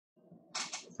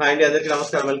Hi, Andy. Andarki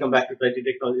namaskaram. Welcome back to 20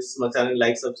 Technologies. My channel,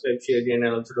 like, subscribe, share, and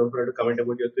also don't forget to comment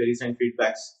about your queries and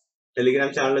feedbacks. Telegram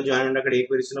channel లో join అక్కడ ఏ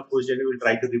queries ఉన్నా post చేయండి. Will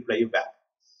try to reply you back.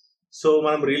 So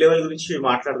మనం రీలెవెల్ గురించి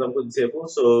మాట్లాడదాం కొద్దిసేపు.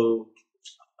 So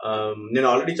నేను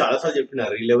already చాలాసార్లు చెప్పిన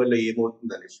రీలెవెల్ లో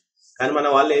ఏమవుతుంది అనేసి. కానీ మన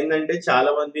వాళ్ళు ఏంటంటే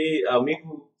చాలా మంది మీకు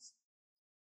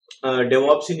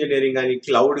డెవాప్స్ ఇంజనీరింగ్ కానీ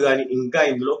క్లౌడ్ కానీ ఇంకా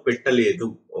ఇందులో పెట్టలేదు.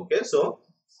 Okay, so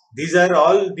these are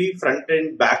all the front end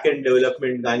back end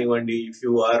development కానివ్వండి. if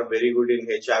you are very good in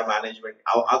HR management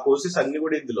ఆ కోర్సెస్ అన్ని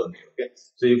కూడా ఇందులో ఉన్నాయి. Okay,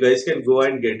 so you guys can go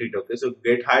and get it. Okay, so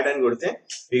get hide అని కొడితే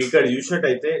ఇక్కడ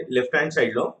చూసినట్టయితే లెఫ్ట్ హ్యాండ్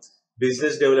సైడ్ లో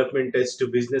business development test,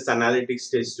 business analytics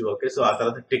test. Okay, so ఆ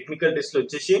తర్వాత టెక్నికల్ టెస్ట్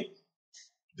వచ్చేసి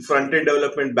front end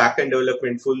development, back end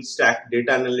development, full stock,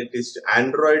 data analytics,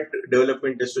 Android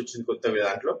development test వచ్చింది కొత్త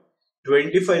దాంట్లో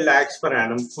 25 lakhs per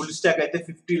annum. Full stock అయితే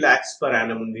 50 lakhs per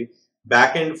annum ఉంది.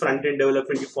 Back end front end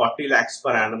development కి 40 lakhs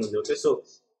per annum ఉంది. Okay, so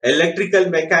electrical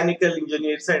mechanical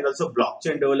engineers and also block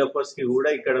chain developers కి కూడా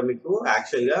ఇక్కడ మీకు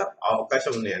యాక్చువల్ గా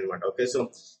అవకాశం ఉన్నాయి అనమాట. Okay, so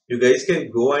you guys can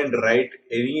go and right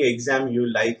any exam you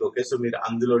like. Okay, so మీరు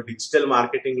అందులో డిజిటల్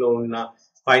మార్కెటింగ్ లో ఉన్న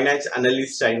ఫైనాన్స్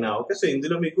అనలిస్ట్ అయినా. ఓకే, సో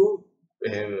ఇందులో మీకు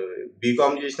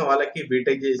బీకామ్ చేసిన వాళ్ళకి,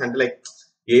 బీటెక్ చేసిన అంటే లైక్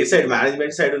ఏ సైడ్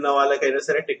మేనేజ్మెంట్ సైడ్ ఉన్న వాళ్ళకైనా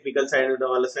సరే, టెక్నికల్ సైడ్ ఉన్న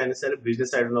వాళ్ళకైనా సరే,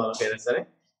 బిజినెస్ సైడ్ ఉన్న వాళ్ళకైనా సరే,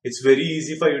 it's very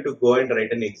easy for you to go and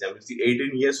write an exam.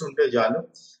 18 years ఉంటే చాలు.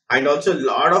 And also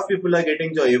lot of people are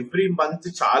getting job every month,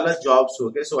 చాలా jobs.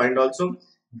 Okay, so and also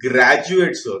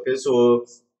graduates. Okay, so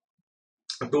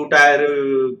 2 tier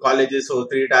colleges,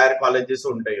 3 tier colleges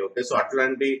ఉంటాయి. Okay, so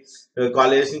అట్లాంటి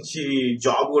colleges నుంచి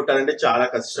job కొట్టాలంటే చాలా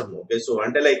కష్టం. Okay, so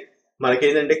అంటే లైక్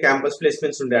మనకేంటంటే క్యాంపస్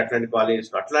ప్లేస్మెంట్స్ ఉంటాయి అట్లాంటి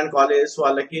కాలేజెస్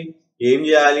వాళ్ళకి ఏం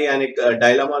చేయాలి అనే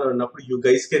డైలమాలో ఉన్నప్పుడు you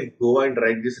guys can go and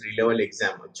right this రీలెవెల్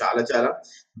exam. చాలా చాలా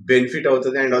బెనిఫిట్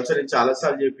అవుతుంది. అండ్ ఆల్సో నేను చాలా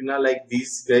సార్లు చెప్పిన like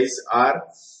these guys are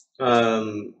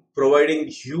providing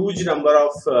huge number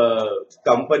of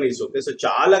companies. Okay, so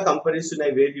చాలా కంపెనీస్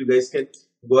ఉన్నాయి where you guys can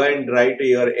go and write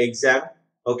your exam.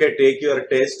 Okay, take your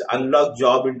test, unlock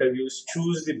job interviews,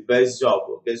 choose the best job.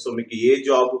 Okay, so మీకు ఏ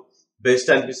job best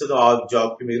అనిపిస్తుందో ఆ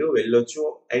job కి మీరు వెళ్ళొచ్చు.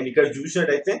 And ఇక్కడ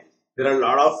చూసినట్టయితే there are a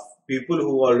lot of people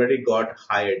who already got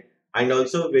hired and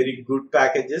also very good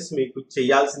packages. మీకు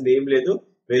చేయాల్సింది ఏం లేదు,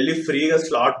 వెళ్ళి ఫ్రీగా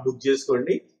స్లాట్ బుక్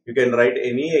చేసుకోండి. You can write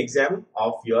any exam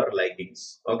of your likings.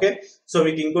 Okay, so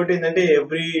మీకు ఇంకోటి ఏంటంటే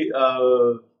ఎవ్రీ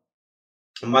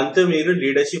మంత్ మీరు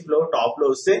లీడర్షిప్ లో టాప్ లో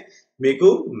వస్తే మీకు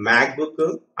MacBook,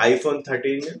 iPhone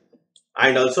 13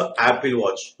 and also Apple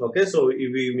watch. Okay, so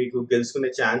ఇవి మీకు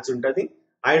గెలుచుకునే ఛాన్స్ ఉంటుంది.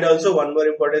 And also one more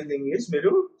important thing is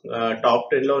మీరు టాప్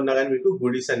 10 లో ఉన్నా కానీ మీకు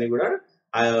గుడీస్ అన్ని కూడా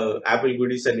యాపిల్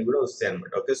గుడీస్ అన్ని కూడా వస్తాయి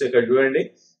అనమాట. ఓకే, సో ఇక్కడ చూడండి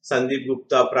సందీప్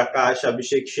గుప్తా, ప్రకాష్,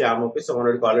 అభిషేక్, శ్యామ్. ఓకే, సో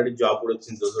మనకి ఆల్రెడీ జాబ్ కూడా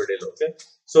వచ్చింది దోసోడేలో. Okay,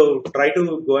 so try to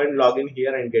go and login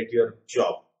here and get your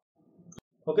job.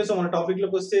 Okay, so మన టాపిక్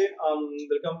లోకి వస్తే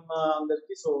వెల్కమ్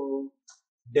అందరికి. So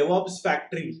DevOps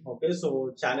factory. Okay, so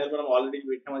channel మనం ఆల్రెడీ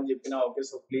పెట్టామని చెప్పిన. ఓకే,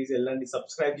 సో ప్లీజ్ వెళ్ళండి,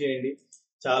 సబ్స్క్రైబ్ చేయండి.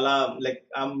 చాలా like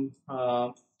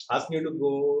asking you to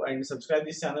go and subscribe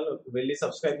this channel. వెళ్ళి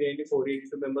సబ్స్క్రైబ్ చేయండి.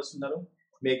 482 members ఉన్నారు.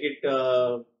 Make it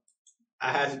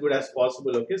as good as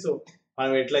possible. Okay, so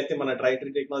మనం ఎట్లయితే మన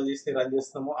ట్రైటరీ టెక్నాలజీస్ ని రన్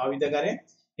చేస్తున్నామో ఆ విధంగానే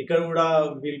ఇక్కడ కూడా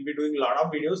will be doing lot of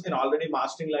videos. నేను ఆల్రెడీ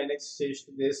మాస్టరింగ్ లైనక్స్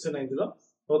చేస్తున్నా ఇందులో.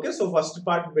 ఓకే, సో ఫస్ట్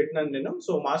పార్ట్ పెట్టినాను నేను.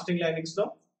 సో మాస్టరింగ్ లైనక్స్ లో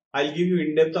I give you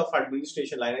in depth of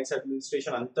administration, Linux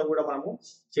administration అంతా కూడా మనము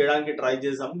చేయడానికి ట్రై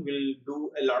చేద్దాం. Will do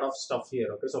a lot of stuff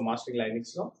here. Okay, so mastering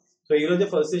Linux లో. సో ఈ రోజే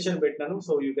ఫస్ట్ సెషన్ పెట్టినాను.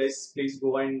 So you guys please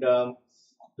go and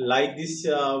like this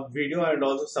video and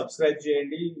also subscribe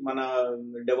చేయండి మన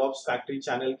డెవాప్స్ ఫ్యాక్టరీ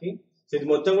ఛానల్ కి. సో ఇది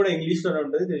మొత్తం కూడా ఇంగ్లీష్ లోనే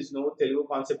ఉంటుంది. There is no Telugu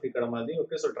concept ఇక్కడ మాది.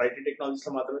 ఓకే, సో ట్రైటీ టెక్నాలజీస్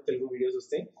లో మాత్రమే తెలుగు వీడియోస్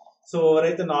వస్తాయి. సో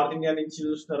ఎవరైతే నార్త్ ఇండియా నుంచి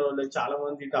చూస్తున్నారో, చాలా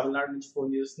మంది తమిళనాడు నుంచి ఫోన్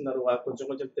చేస్తున్నారు, వాళ్ళు కొంచెం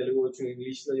కొంచెం తెలుగు వచ్చు,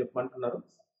 ఇంగ్లీష్ లో చెప్పమంటున్నారు.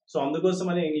 సో అందుకోసం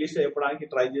అని ఇంగ్లీష్ లో చెప్పడానికి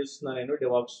ట్రై చేస్తున్నాను నేను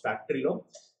డెవాప్స్ ఫ్యాక్టరీలో.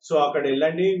 సో అక్కడ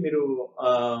వెళ్ళండి, మీరు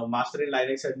మాస్టర్ ఇన్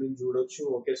లైనక్స్ అడ్మిన్ చూడొచ్చు.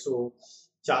 ఓకే, సో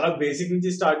చాలా బేసిక్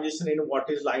నుంచి స్టార్ట్ చేసిన నేను, what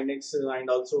is Linux and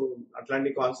also అట్లాంటి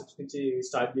కాన్సెప్ట్స్ నుంచి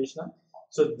స్టార్ట్ చేసిన.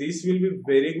 So this will be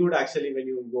very good actually when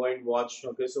you go and watch.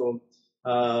 Okay, so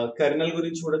kernel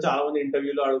గురించి కూడా చాలా మంది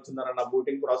ఇంటర్వ్యూలో అడుగుతున్నారు, నా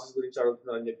బూటింగ్ ప్రాసెస్ గురించి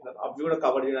అడుగుతున్నారు అని చెప్పినారు. అవి కూడా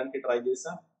కవర్ చేయడానికి ట్రై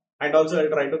చేస్తా. And also I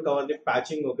try to cover the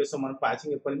patching. Okay, so మనం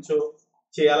ప్యాచింగ్ ఎప్పటి నుంచో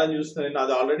చేయాలని చూస్తున్నాను.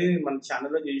 అది ఆల్రెడీ మన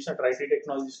ఛానల్లో చేసిన ట్రైటీ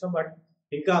టెక్నాలజీస్ లో, బట్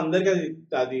ఇంకా అందరికి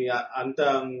అది అంత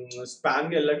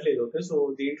స్పాన్ గా వెళ్ళట్లేదు. ఓకే, సో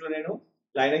దీంట్లో నేను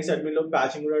లైనక్స్ అడ్మిన్ లో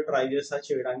ప్యాచింగ్ కూడా ట్రై చేస్తా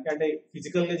చేయడానికి. అంటే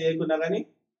ఫిజికల్ గా చేయకున్నా కానీ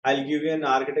I give you an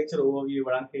architecture overview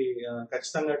ఇవ్వడానికి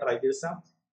ఖచ్చితంగా ట్రై చేస్తా.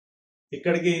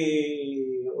 ఇక్కడికి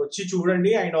వచ్చి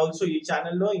చూడండి. అండ్ ఆల్సో ఈ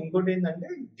ఛానల్లో ఇంకోటి ఏంటంటే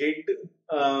గెట్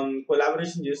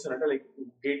కొలాబరేషన్ చేస్తున్నట్టు, లైక్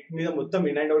గెట్ మీద మొత్తం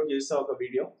ఇన్ అండ్ అవుట్ చేస్తా ఒక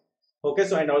video. Okay.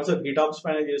 So and also గిటాప్స్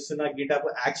పైన చేస్తున్నా, గిటాప్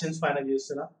యాక్షన్స్ పైన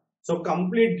చేస్తున్నా. సో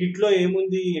కంప్లీట్ గిట్ లో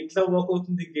ఏముంది, ఎట్లా వర్క్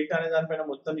అవుతుంది గిట్ అనే దానిపైన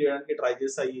మొత్తం చేయడానికి ట్రై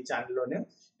చేస్తా ఈ ఛానల్లోనే.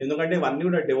 ఎందుకంటే ఇవన్నీ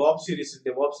కూడా DevOps series,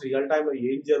 DevOps real time లో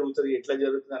ఏం జరుగుతుంది, ఎట్లా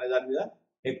జరుగుతుంది అనే దాని మీద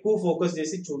ఎక్కువ ఫోకస్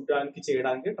చేసి చూడడానికి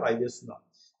చేయడానికి ట్రై చేస్తున్నాం.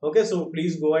 Okay. So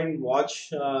please go and watch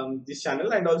this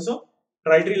channel and also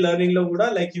ట్రైటరీ learning లో కూడా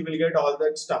like you will get all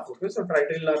that stuff. Okay. So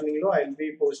ట్రైటరీ learning లో I will be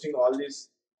posting all these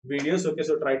videos. Okay.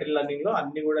 So ట్రైటరీ learning లో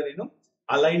అన్ని కూడా నేను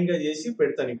align గా చేసి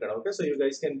పెడతాను ఇక్కడ. Okay. So you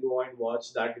guys can go and watch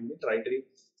that in the ట్రైటరీ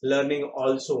learning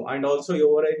also. And also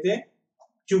ఎవరైతే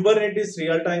క్యూబర్నెటీస్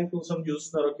రియల్ టైమ్ కోసం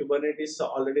చూస్తున్నారో, క్యూబర్నెటీస్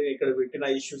ఆల్రెడీ ఇక్కడ పెట్టిన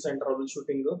issues and trouble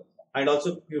shooting and also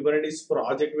Kubernetes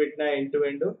project పెట్టిన end to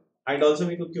end and also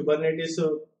మీకు Kubernetes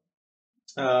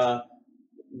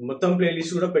మొత్తం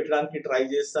playlist కూడా పెట్టడానికి ట్రై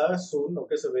చేస్తా soon.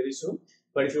 Okay. So very soon.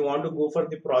 But if you want to go for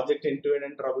the project end to end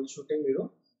and trouble shooting మీరు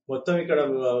మొత్తం ఇక్కడ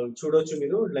చూడొచ్చు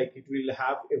మీరు. Like it will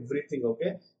have everything. Okay.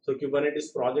 So Kubernetes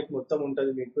project మొత్తం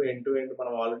ఉంటుంది మీకు ఎండ్ టు ఎండ్.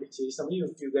 మనం already చేసాము.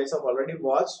 You guys have already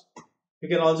watch. You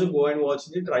can also go and watch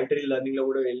the ట్రైటరీ learning లో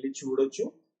కూడా వెళ్ళి చూడొచ్చు.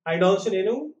 అండ్ ఆల్సో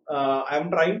నేను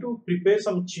I'm trying to prepare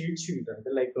some cheat sheet,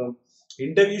 అంటే లైక్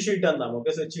ఇంటర్వ్యూ షీట్ అందాం.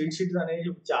 ఓకే. సో చీట్ షీట్స్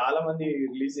అనేవి చాలా మంది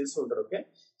రిలీజ్ చేస్తూ ఉంటారు. Okay.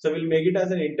 So will make it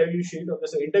as an interview sheet. Okay.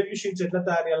 So interview sheets ఎట్లా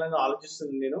తయారు చేయాలని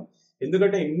ఆలోచిస్తుంది నేను.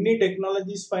 ఎందుకంటే ఎన్ని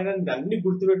టెక్నాలజీస్ పైన అన్ని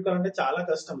గుర్తుపెట్టుకోవాలంటే చాలా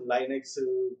కష్టం. Linux,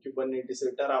 Kubernetes,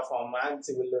 Terraform,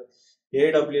 ఆన్సిబుల్,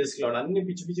 AWS cloud అన్ని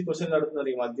పిచ్చి పిచ్చి క్వశ్చన్లు అడుగుతున్నారు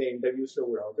ఈ మధ్య ఇంటర్వ్యూస్ లో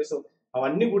కూడా. ఓకే. సో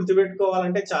అవన్నీ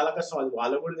గుర్తుపెట్టుకోవాలంటే చాలా కష్టం. అది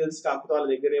వాళ్ళకు కూడా తెలుసు. కాకపోతే వాళ్ళ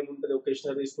దగ్గర ఏముంటుంది, ఒక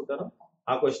క్వశ్చనర్ తీసుకుంటారు,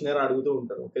 ఆ క్వశ్చనర్ అడుగుతూ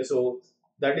ఉంటారు. Okay. So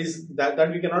that is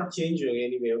that we cannot change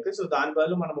anyway. Okay. So దాని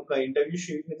వల్ల మనం ఒక ఇంటర్వ్యూ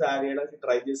షీట్ ని తయారు చేయడానికి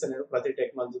ట్రై చేస్తాను ప్రతి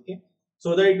టెక్నాలజీకి. So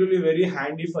that it will be very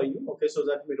handy for you. Okay. So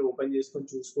that మీరు ఓపెన్ చేసుకొని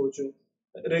చూసుకోవచ్చు.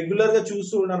 రెగ్యులర్ గా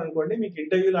చూస్తూ ఉన్నారు అనుకోండి, మీకు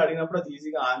ఇంటర్వ్యూలో అడిగినప్పుడు అది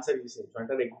ఈజీగా ఆన్సర్ చేసేయచ్చు.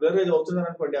 అంటే రెగ్యులర్ గా చదువుతున్నారు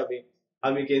అనుకోండి, అవి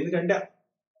అవి మీకు ఎందుకంటే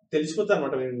తెలిసిపోతాయి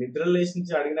అనమాట. మీరు నిద్ర లేచి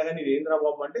నుంచి అడిగినా కానీ ఇది ఏంద్రా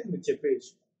బాబు అంటే మీరు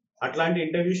చెప్పేయచ్చు. అట్లాంటి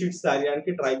ఇంటర్వ్యూ షీట్స్ తయారు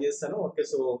చేయడానికి ట్రై చేస్తాను. Okay.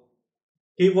 So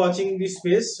keep watching this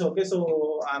space. Okay. So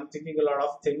I'm thinking a lot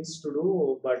of things to do,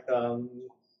 but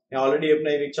already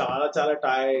చాలా చాలా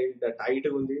టైట్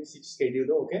ఉంది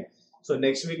schedule. Okay. So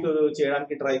next week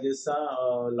చేయడానికి ట్రై చేస్తా.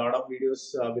 Lot of videos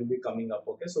will be coming up.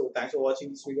 Okay. So thanks for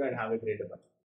watching this video and have a great day.